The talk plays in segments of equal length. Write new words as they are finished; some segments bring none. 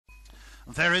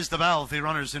There is the bell. The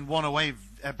runners in one away, in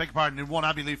one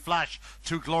ABBYLEA Flash,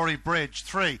 2 Glory Bridge,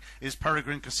 3 is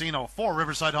Peregrine Casino, 4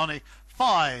 Riverside Honey,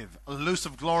 5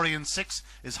 Elusive Glory, and 6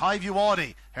 is HIGHVIEW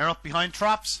Audi. Hair up behind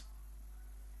traps.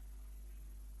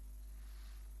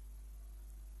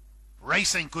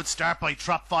 Racing, good start by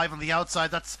Trap 5 on the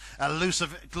outside. That's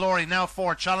Elusive Glory. Now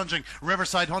 4 challenging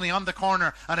Riverside Honey on the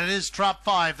corner, and it is Trap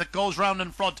 5 that goes round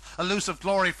in front. Elusive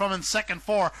Glory from in second.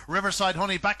 4 Riverside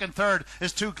Honey back in third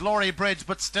is 2 Glory Bridge,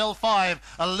 but still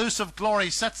 5 Elusive Glory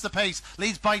sets the pace,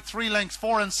 leads by 3 lengths.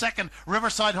 4 in second.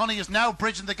 Riverside Honey is now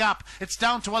bridging the gap. It's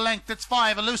down to a length. It's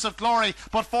 5 Elusive Glory,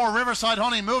 but 4 Riverside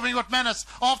Honey moving with menace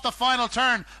off the final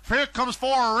turn. Here comes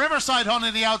 4 Riverside Honey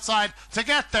the outside to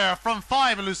get there from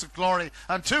 5 Elusive Glory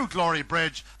and 2 Glory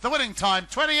Bridge. The winning time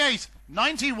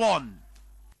 28.91.